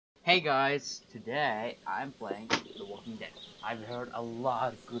Hey guys, today I'm playing The Walking Dead. I've heard a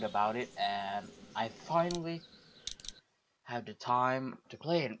lot good about it and I finally have the time to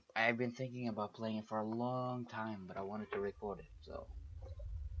play it. I've been thinking about playing it for a long time, but I wanted to record it, so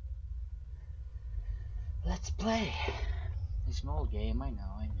let's play. A small game, I know.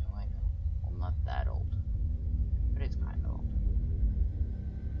 Well, not that old, but it's kind of old.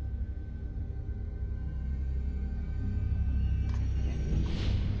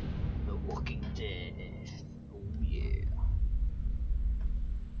 The Walking Dead. Oh yeah.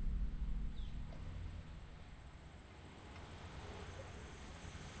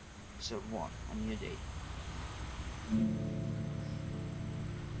 Episode 1, A New Day.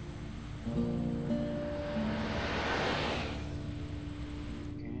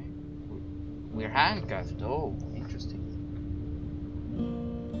 Okay. We're handcuffed. Oh, interesting.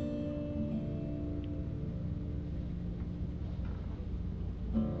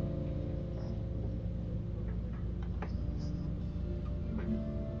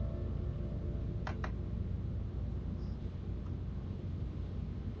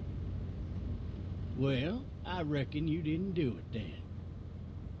 Well, I reckon you didn't do it then.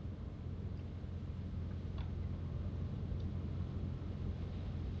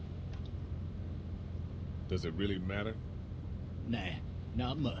 Does it really matter? Nah,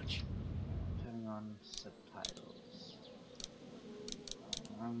 not much. Turning on subtitles.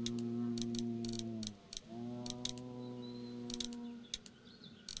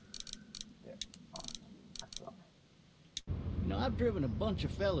 There. You know, I've driven a bunch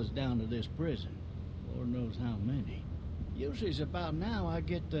of fellas down to this prison. Lord knows how many. Usually it's about now I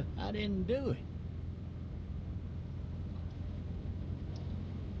get the, I didn't do it.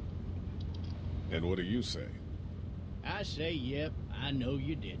 And what do you say? I say, yep, I know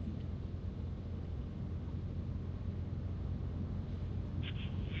you didn't. We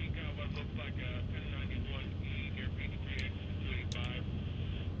got what looks like a 1091E near 83X285.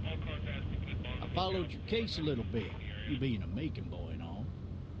 All cars asked to keep on. I followed your case a little bit, you being a Macon boy and all.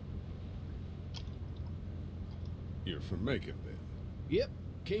 You're from Macon, then? Yep,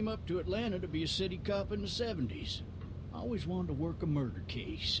 came up to Atlanta to be a city cop in the 70s. Always wanted to work a murder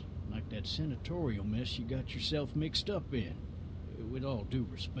case, like that senatorial mess you got yourself mixed up in. With all due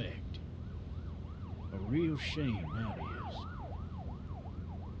respect. A real shame, that is.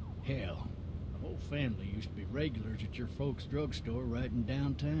 Hell, the whole family used to be regulars at your folks' drugstore right in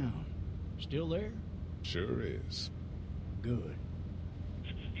downtown. Still there? Sure is. Good. Be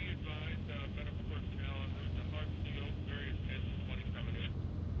advised, medical personnel, and there's a hard seal, various 10 20 coming in.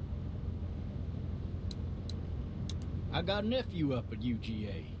 I got a nephew up at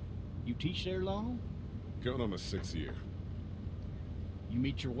UGA. You teach there long? Going on my 6th year. You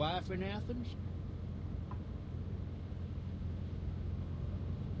meet your wife in Athens?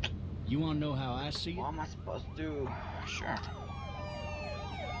 You want to know how I see What it? am I supposed to do? Sure.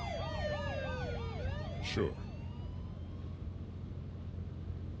 Sure.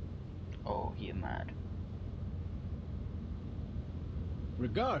 Oh, you mad.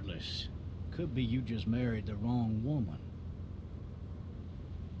 Regardless, could be you just married the wrong woman.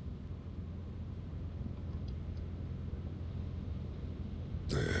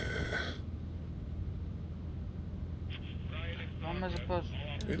 What am I supposed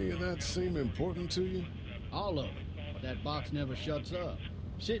to Any of that seem important to you? All of it. That box never shuts up.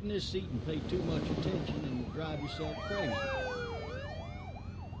 Sit in this seat and pay too much attention and you'll drive yourself crazy.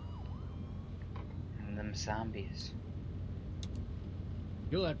 And them zombies.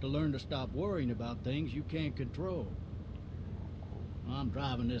 You'll have to learn to stop worrying about things you can't control. I'm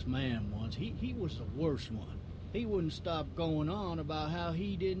driving this man once. He was the worst one. He wouldn't stop going on about how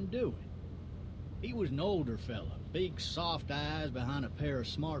he didn't do it. He was an older fella, big soft eyes behind a pair of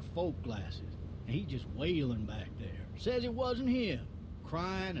smart folk glasses. And he just wailing back there. Says it wasn't him.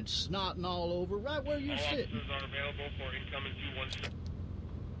 Crying and snotting all over right where you're All sitting. officers are available for incoming 216.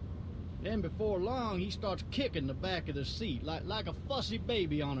 Then before long, he starts kicking the back of the seat like a fussy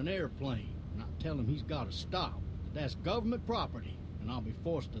baby on an airplane. And I tell him he's got to stop. That's government property, and I'll be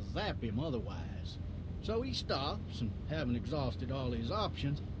forced to zap him otherwise. So he stops, and having exhausted all his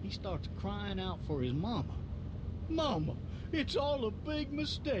options, he starts crying out for his mama. Mama, it's all a big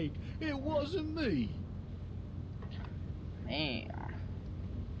mistake. It wasn't me. Man.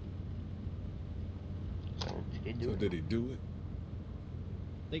 So did he do So it? did he do it?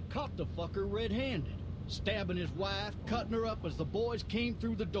 They caught the fucker red-handed, stabbing his wife, cutting her up as the boys came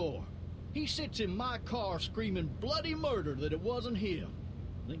through the door. He sits in my car screaming bloody murder that it wasn't him.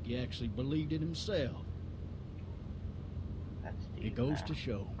 I think he actually believed it himself. That's deep, It goes man. to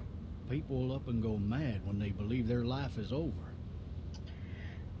show, people will up and go mad when they believe their life is over.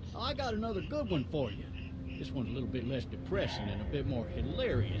 I got another good one for you. This one's a little bit less depressing and a bit more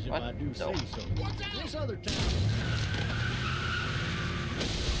hilarious, if What I do the- say so. This other town...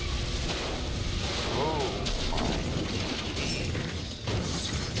 Oh my.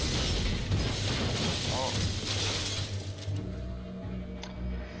 Oh.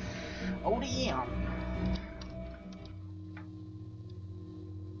 Oh damn.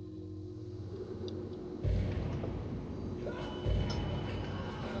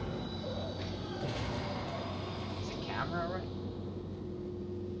 Is the camera right?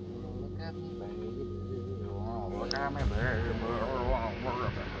 Look at me, baby. Look at me, baby.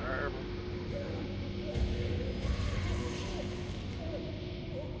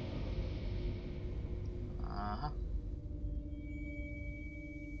 Uh-huh.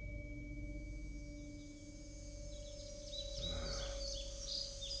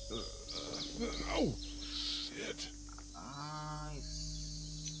 Oh, shit. Nice.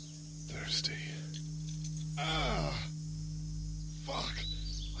 Thirsty. Ah! Fuck!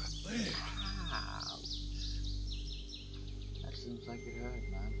 My leg. Ouch. That seems like it hurt,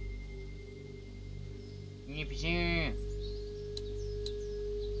 man. Yippee.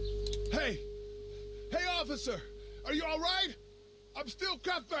 Hey! Hey, officer! Are you alright? I'm still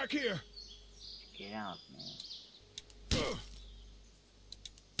cuffed back here! Get out, man.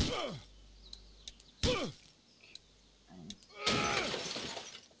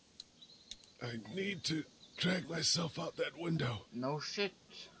 I need to drag myself out that window. No shit.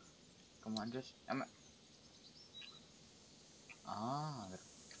 Come on, just. Ah.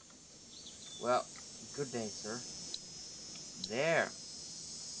 Well, good day, sir. There.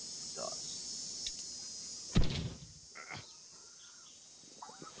 Does.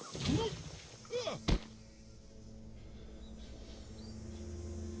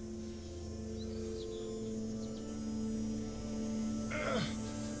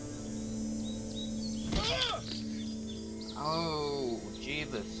 Oh,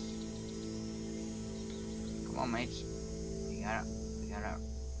 Jeebus. Come on, mates. You gotta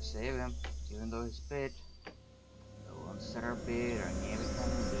save him, even though he's bit. The ones that are bit are never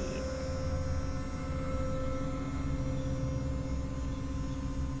gonna leave.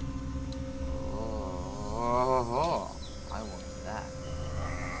 Oh, I want that.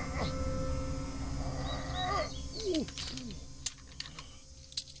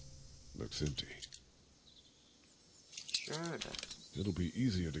 Looks empty. Sure does. It'll be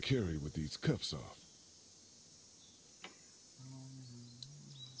easier to carry with these cuffs off.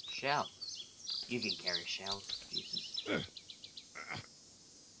 Shells. You can carry shells, Jesus.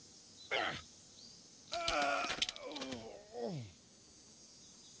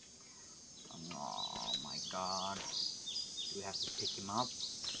 Oh my god. Do we have to pick him up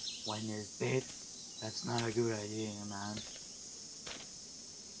when he's bit? That's not a good idea, man.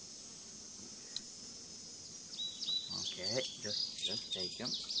 Okay, just take him.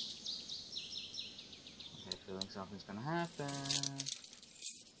 Okay, feeling something's gonna happen.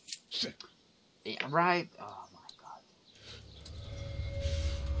 Shit. Yeah, right. Oh my god.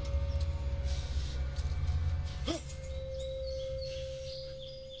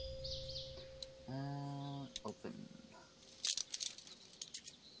 Open.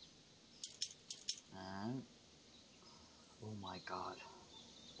 And oh my god.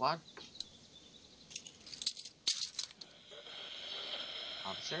 What?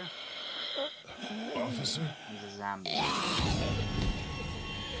 Officer? Officer? He's a zombie.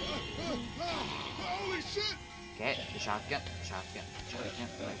 Holy shit! Okay, the shotgun, where's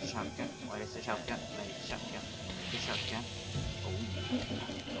the shotgun? Where's the shotgun? Where's the shotgun? The shotgun. Oh yeah.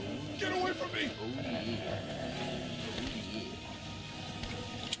 Oh, Get away from me! oh yeah. Oh yeah.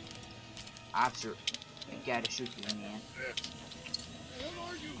 Officer, I gotta shoot you, man. Where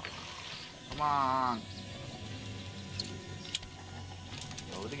are you? Come on.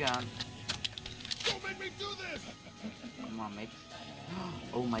 Load the gun. Don't make me do this! Come on, mate.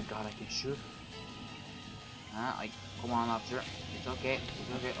 Oh my god, I can shoot. Come on, officer. It's okay.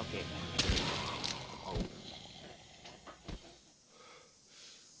 It's okay. Okay. Oh.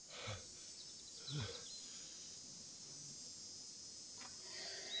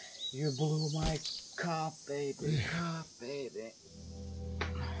 You blew my cop, baby. Cop, baby.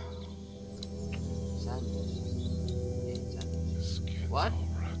 Sadness. Yeah, sadness. This skin's What? all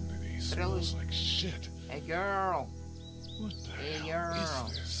rotten and he smells like shit. Hey, girl. What the Hey, hell girl.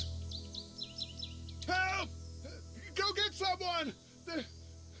 is this? Help! Go get someone!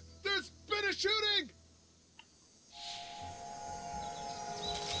 There's been a shooting!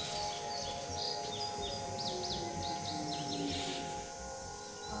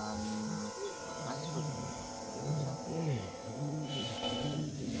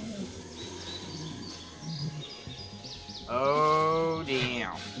 Oh,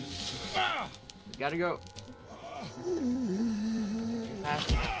 damn. We gotta go.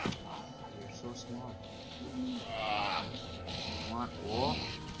 Fast. You're so smart. Come on, walk.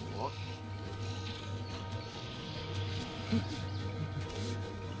 Walk.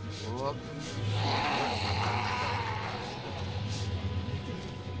 Walk.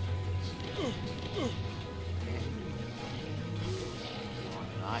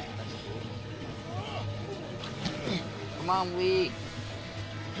 Alright, that's cool. Come on, Lee.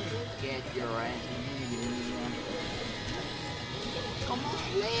 Get your ass in here. Come on,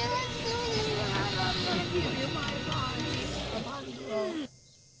 Lee, let's do this. I'm gonna give you my body. My body grows.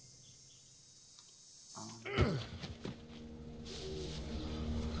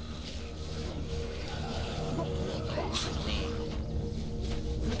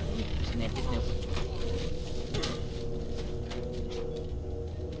 Snip, snip.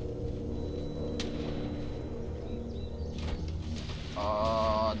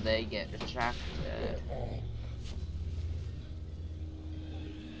 Oh, they get attracted.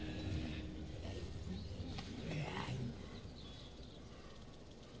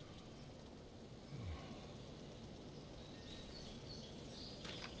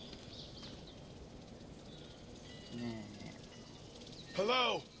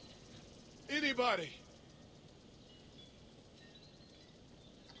 Hello? Anybody?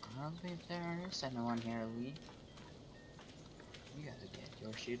 I don't think there is anyone here, Lee. You gotta get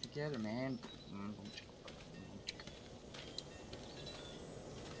your shit together, man.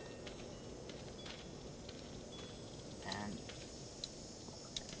 And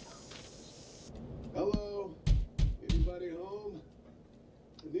Hello? Anybody home?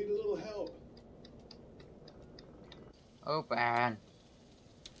 I need a little help. open.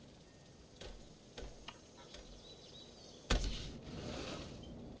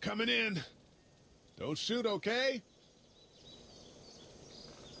 Coming in. Don't shoot, okay?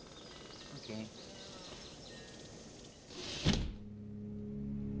 Okay.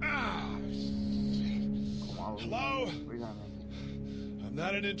 Ah! Come on, Lee. Hello? We're gonna make it. I'm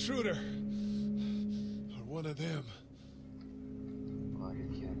not an intruder. Or one of them. What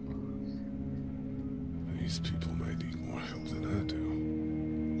if you're both? These people may need more help than I do.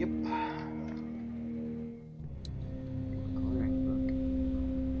 Yep. Coloring book.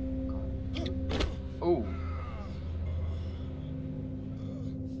 Oh.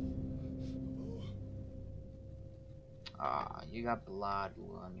 Ah, you got blood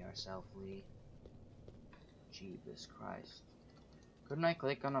on yourself, Lee. Jesus Christ. Couldn't I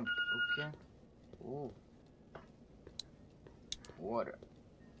click on a... Okay. Ooh. Water.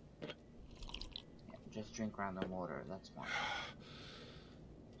 Yeah, just drink random water, that's smart.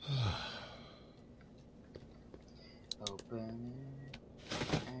 Open it,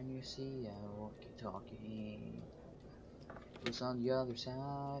 and you see a walkie-talkie. Who's on the other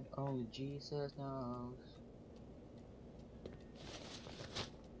side? Only Jesus knows.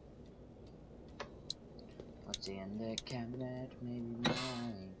 What's in the cabinet? Maybe my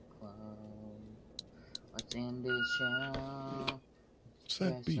clothes. What's in this shelf? What's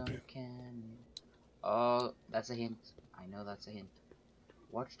that There's some beeping? candy. Oh, that's a hint. I know that's a hint.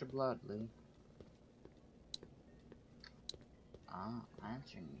 Watch the blood, Lee. Ah,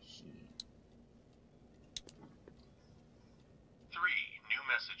 answering machine. 3 new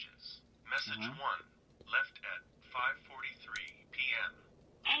messages. Message 1, left at 5:43 p.m.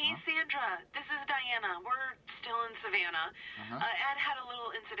 Hey, Sandra, this is Diana. We're still in Savannah. Ed had a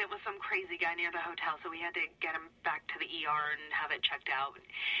little incident with some crazy guy near the hotel, so we had to get him back to the ER and have it checked out.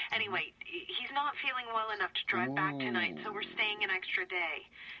 Anyway, he's not feeling well enough to drive back tonight, so we're staying an extra day.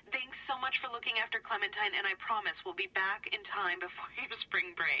 Thanks so much for looking after Clementine, and I promise we'll be back in time before your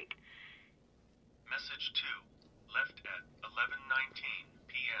spring break. Message 2, left at 11:19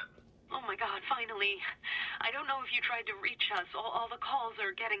 p.m. Oh my God, finally. I don't know if you tried to reach us. All the calls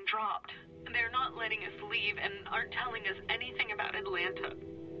are getting dropped. They're not letting us leave and aren't telling us anything about Atlanta.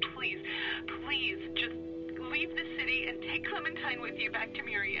 Please, please, just leave the city and take Clementine with you back to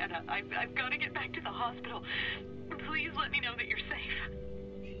Murrieta. I've got to get back to the hospital. Please let me know that you're safe.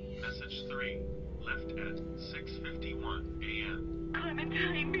 Message 3, left at 6:51 a.m.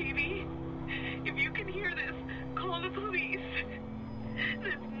 Clementine, baby. If you can hear this, call the police.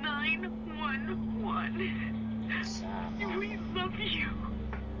 That's 911. We love you.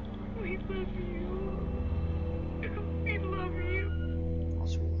 We love you. We love you.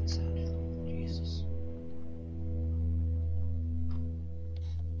 That's really sad. Jesus.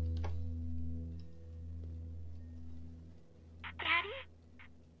 Daddy?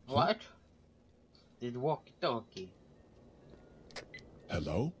 What? Did walkie-talkie?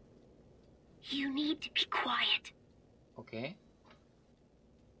 Hello? You need to be quiet. Okay.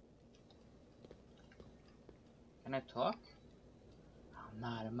 Can I talk? I'm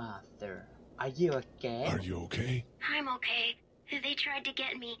not a monster. Are you okay? Are you okay? I'm okay. They tried to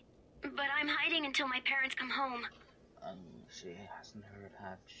get me, but I'm hiding until my parents come home. She hasn't heard,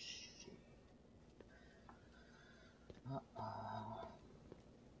 have she? Uh-oh.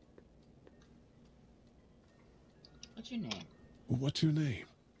 What's your name? What's your name?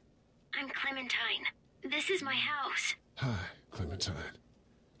 I'm Clementine. This is my house. Hi, Clementine.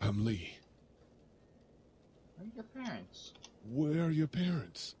 I'm Lee. Where are your parents? Where are your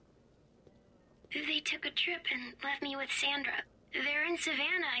parents? They took a trip and left me with Sandra. They're in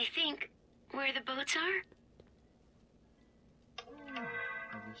Savannah, I think. Where the boats are?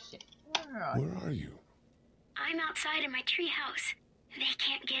 Where are you? I'm outside in my treehouse. They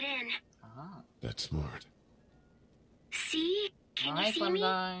can't get in. That's smart. See? Can you see me?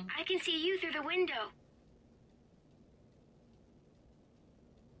 I can see you through the window.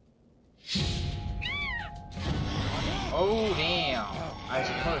 Oh, damn. I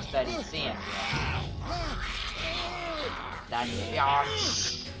suppose that is Sandra. That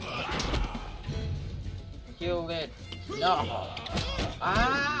is... Kill it. No.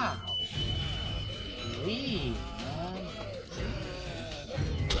 Ah! Leave, man.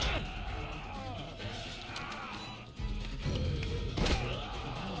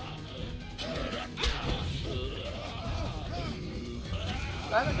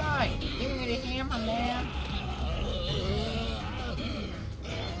 Clementine, give me the hammer, man.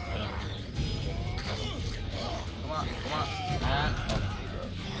 Come on, man. Oh,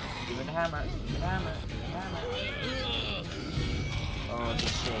 give me the hammer, give me the hammer, give me the hammer. Oh,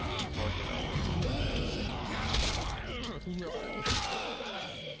 this shit.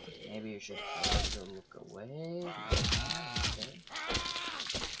 Maybe you should look away. Okay.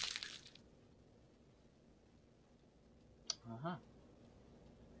 Uh-huh.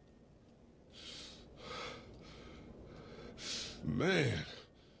 Man.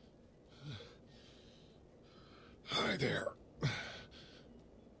 Hi there.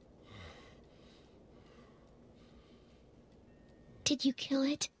 Did you kill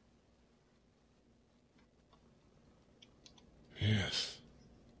it? Yes.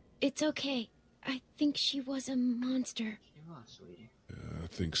 It's okay. I think she was a monster. She was, sweetie. I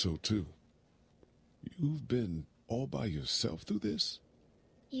think so too. You've been all by yourself through this?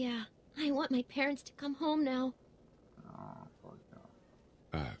 Yeah, I want my parents to come home now. Oh, poor girl.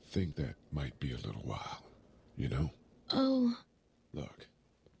 I think that might be a little while, you know? Oh. Look,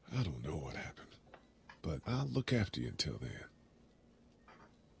 I don't know what happened, but I'll look after you until then.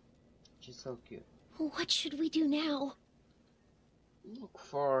 She's so cute. What should we do now? Look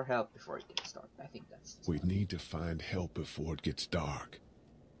for help before it gets dark. I think that's... We need to find help before it gets dark.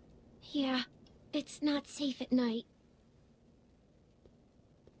 Yeah, it's not safe at night.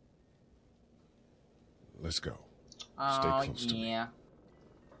 Let's go. Oh, Stay close to me. yeah.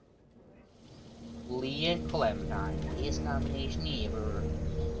 Lee and Clementine. His combination ever.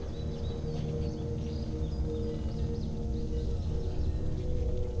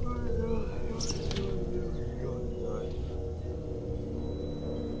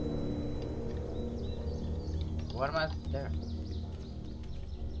 What am I there?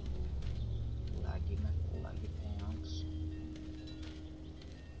 Laggy pants.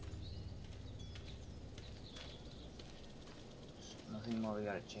 Nothing more we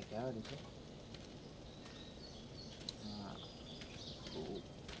gotta check out, is it? Cool.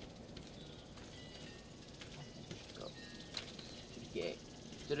 I think we should go to the gate.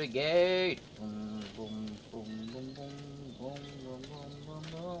 To the gate! Boom, boom, boom, boom, boom, boom, boom, boom, boom,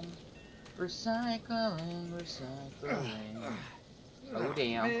 boom. Recycling, recycling. Oh,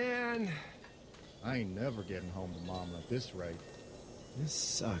 damn. Man, I ain't never getting home to Mom at this rate. this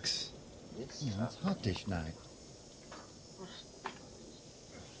sucks. This You know, it's hot this night.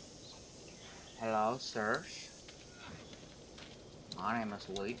 Hello, sirs. My name is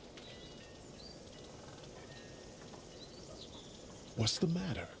Lee. What's the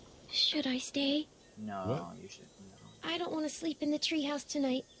matter? Should I stay? No, What? you should. No. I don't want to sleep in the treehouse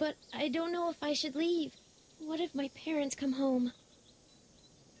tonight, but I don't know if I should leave. What if my parents come home?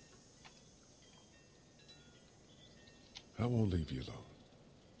 I won't leave you alone.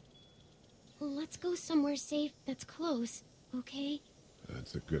 Let's go somewhere safe that's close, okay?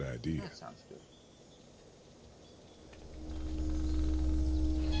 That's a good idea. That sounds good.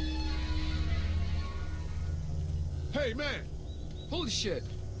 Hey, man! Holy shit.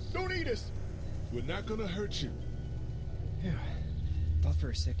 Don't eat us! We're not gonna hurt you. Yeah. Thought for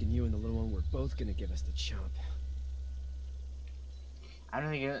a second you and the little one were both gonna give us the chomp. I don't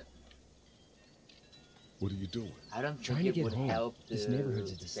think it. What are you doing? I don't Trying think to it get would home. help This to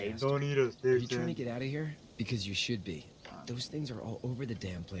neighborhood's a say, disaster. don't eat us, Are you trying to get out of here? Because you should be. Those things are all over the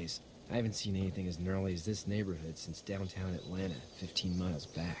damn place. I haven't seen anything as gnarly as this neighborhood since downtown Atlanta, 15 miles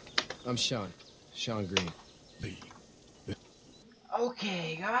back. I'm Sean. Sean Green. Lee.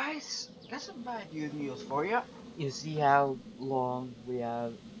 Okay, guys, got some bad news for you. You see how long we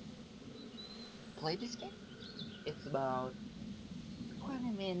have played this game? It's about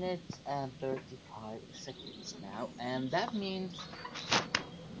 20 minutes and 35 seconds now, and that means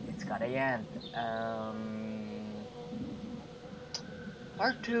it's gotta end.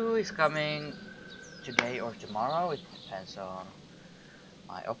 Part 2 is coming today or tomorrow, it depends on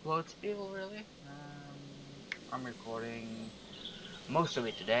my upload speed, really. I'm recording most of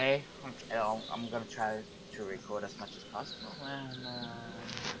it today. I'm gonna try to record as much as possible, and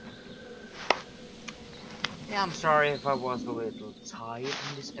yeah, I'm sorry if I was a little tired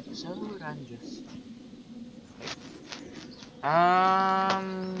in this episode. I'm just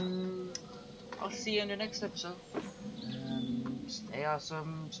I'll see you in the next episode. Stay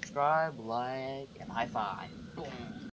awesome, subscribe, like, and high five. Boom.